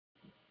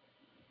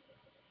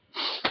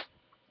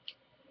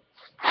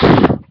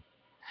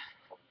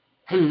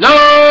Hello,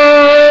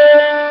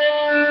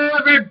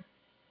 everybody!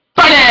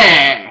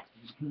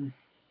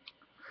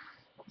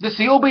 This is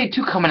the Old Bay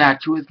 2 coming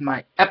at you with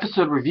my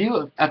episode review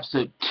of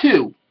episode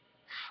 2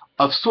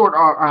 of Sword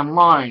Art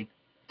Online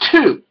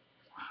 2.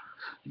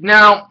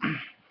 Now,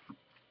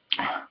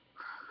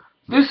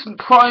 this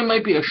probably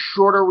might be a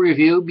shorter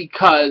review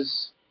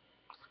because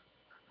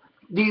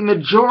the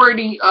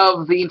majority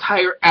of the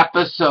entire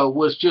episode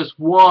was just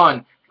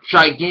one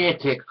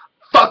gigantic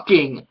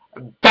fucking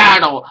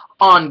battle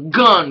on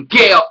Gun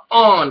Gale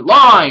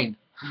Online.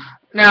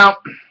 Now,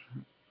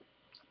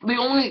 the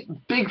only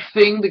big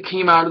thing that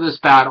came out of this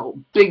battle,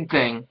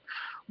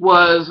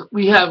 was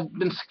we have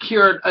been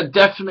secured a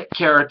definite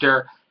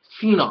character,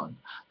 Sinon.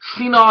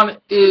 Sinon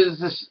is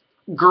this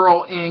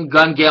girl in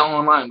Gun Gale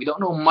Online. We don't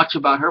know much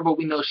about her, but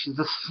we know she's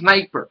a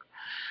sniper.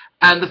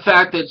 And the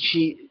fact that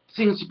she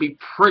seems to be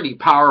pretty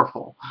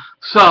powerful.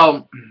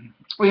 So,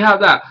 we have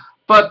that.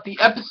 But the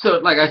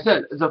episode, like I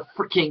said, is a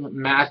freaking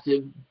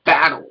massive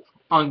battle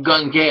on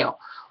Gun Gale,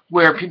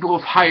 where people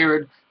have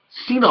hired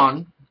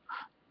Sinon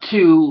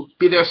to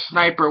be their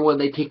sniper when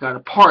they take out a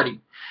party.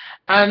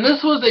 And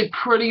this was a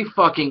pretty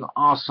fucking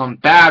awesome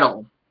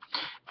battle.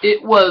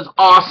 It was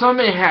awesome.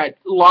 It had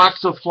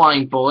lots of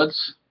flying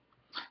bullets.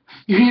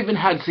 You even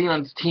had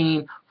Sinon's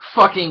team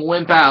fucking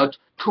wimp out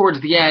towards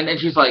the end, and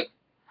they're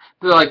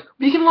like,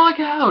 we can log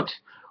out.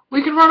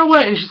 We can run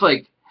away. And she's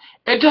like,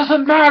 it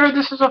doesn't matter,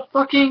 this is a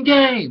fucking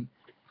game.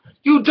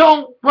 You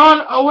don't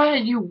run away,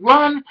 you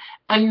run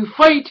and you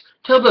fight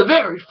till the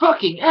very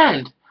fucking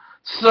end.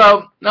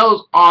 So, that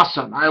was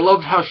awesome. I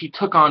loved how she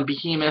took on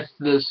Behemoth,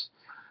 this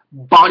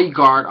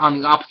bodyguard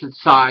on the opposite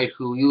side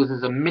who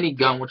uses a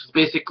minigun, which is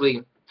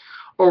basically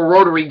a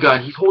rotary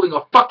gun. He's holding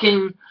a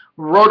fucking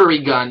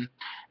rotary gun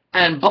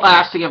and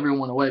blasting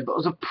everyone away. But it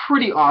was a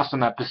pretty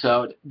awesome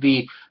episode.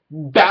 The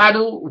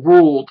battle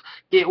ruled.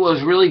 It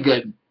was really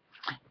good.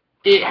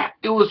 It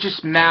was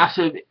just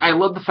massive. I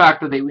love the fact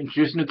that they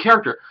introduced a new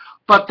character.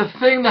 But the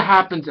thing that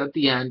happens at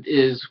the end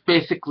is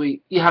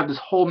basically you have this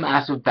whole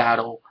massive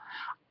battle.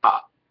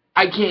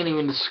 I can't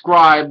even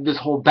describe this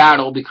whole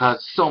battle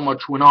because so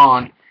much went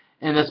on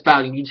in this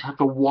battle. You just have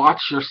to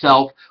watch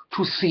yourself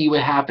to see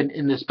what happened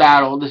in this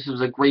battle. This was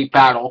a great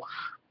battle.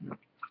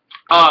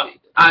 I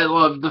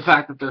love the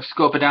fact that they're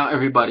scoping out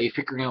everybody,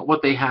 figuring out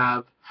what they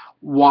have,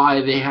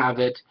 why they have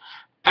it.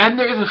 And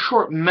there is a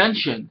short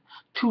mention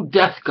to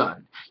Death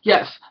Gun.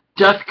 Yes,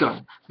 Death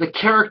Gun, the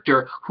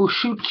character who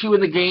shoots you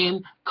in the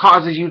game,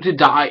 causes you to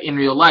die in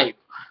real life.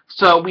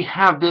 So we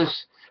have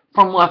this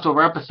from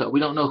leftover episode.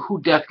 We don't know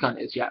who Death Gun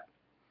is yet.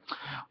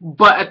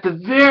 But at the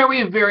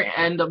very, very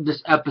end of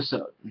this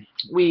episode,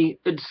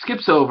 it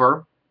skips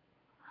over.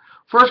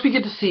 First we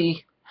get to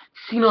see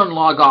Sinon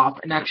log off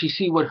and actually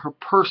see what her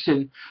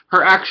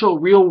actual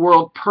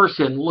real-world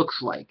person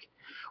looks like.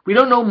 We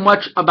don't know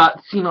much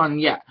about Sinon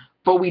yet.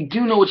 But we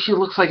do know what she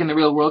looks like in the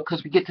real world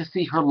because we get to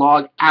see her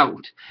log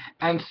out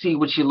and see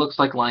what she looks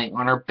like lying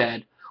on her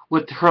bed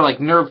with her like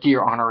nerve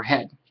gear on her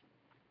head.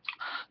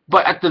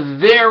 But at the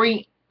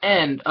very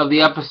end of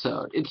the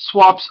episode, it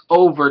swaps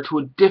over to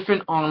a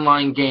different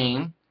online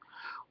game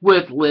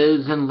with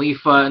Liz and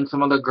Leafa and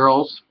some other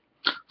girls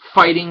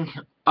fighting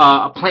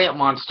a plant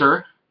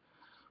monster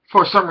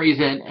for some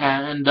reason,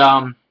 and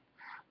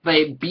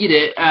they beat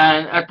it,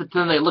 and at the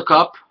time they look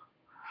up.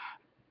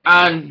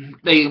 And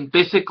they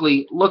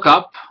basically look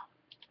up.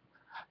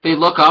 And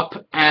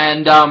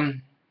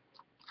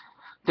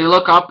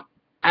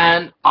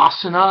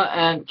Asuna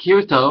and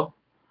Kirito,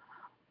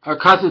 or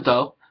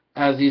Kazuto,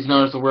 as he's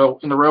known as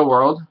in the real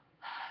world,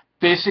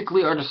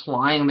 basically are just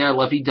lying there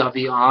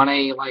lovey-dovey on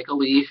a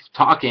leaf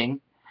talking.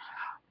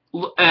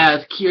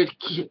 As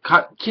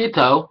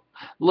Kirito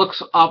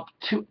looks up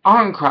to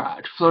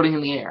Arncrad floating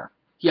in the air.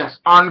 Yes,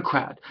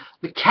 Arncrad,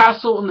 the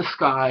castle in the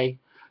sky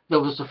that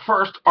was the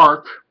first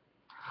arc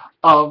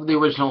of the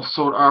original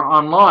Sword Art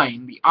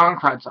Online, the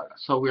Arncrad saga.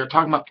 So we are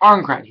talking about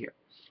Arncrad here.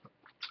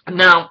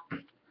 Now,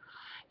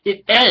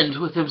 it ends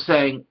with him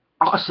saying,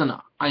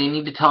 Asuna, I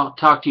need to talk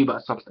to you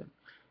about something.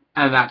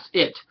 And that's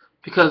it.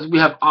 Because we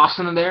have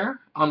Asuna there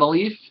on the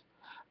leaf,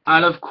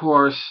 and of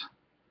course,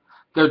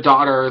 their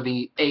daughter,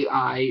 the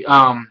AI.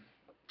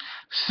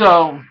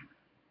 So,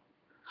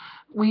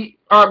 we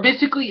are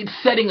basically, it's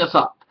setting us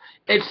up.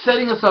 It's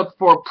setting us up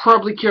for,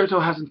 probably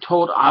Kirito hasn't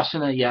told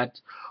Asuna yet,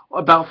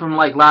 about from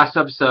last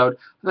episode,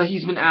 that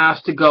he's been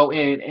asked to go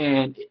in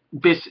and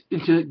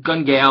into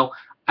Gun Gale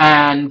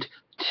and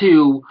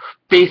to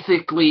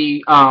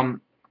basically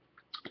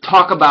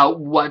talk about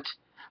what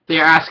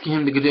they're asking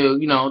him to do,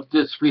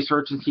 this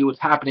research and see what's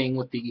happening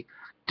with the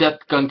Death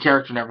Gun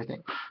character and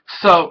everything.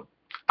 So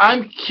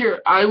I'm curious.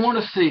 I want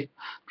to see.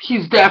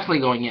 He's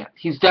definitely going in.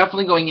 He's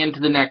definitely going into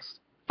the next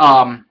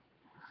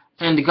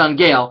into Gun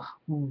Gale,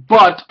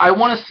 but I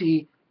want to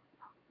see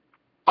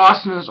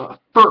Asuna's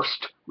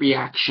first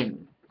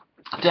reaction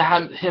to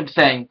him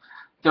saying,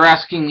 they're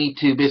asking me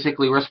to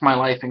basically risk my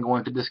life and go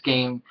into this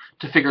game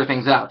to figure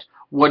things out.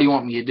 What do you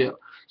want me to do?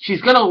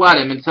 She's gonna let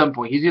him at some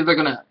point. She's either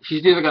gonna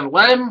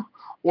let him,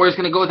 or he's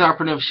gonna go without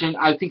permission.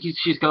 I think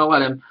she's gonna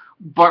let him.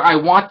 but I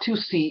want to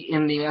see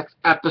in the next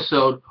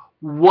episode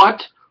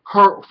what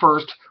her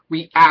first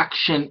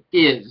reaction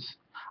is.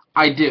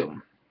 I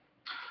do.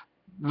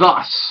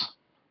 Thus,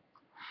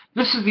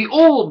 this is the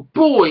Old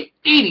Boy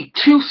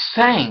 82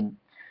 saying,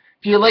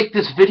 if you like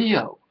this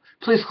video,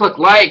 please click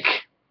like.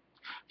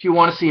 If you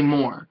want to see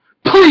more,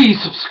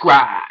 please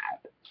subscribe.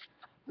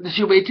 This is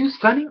your way to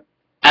signing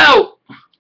out.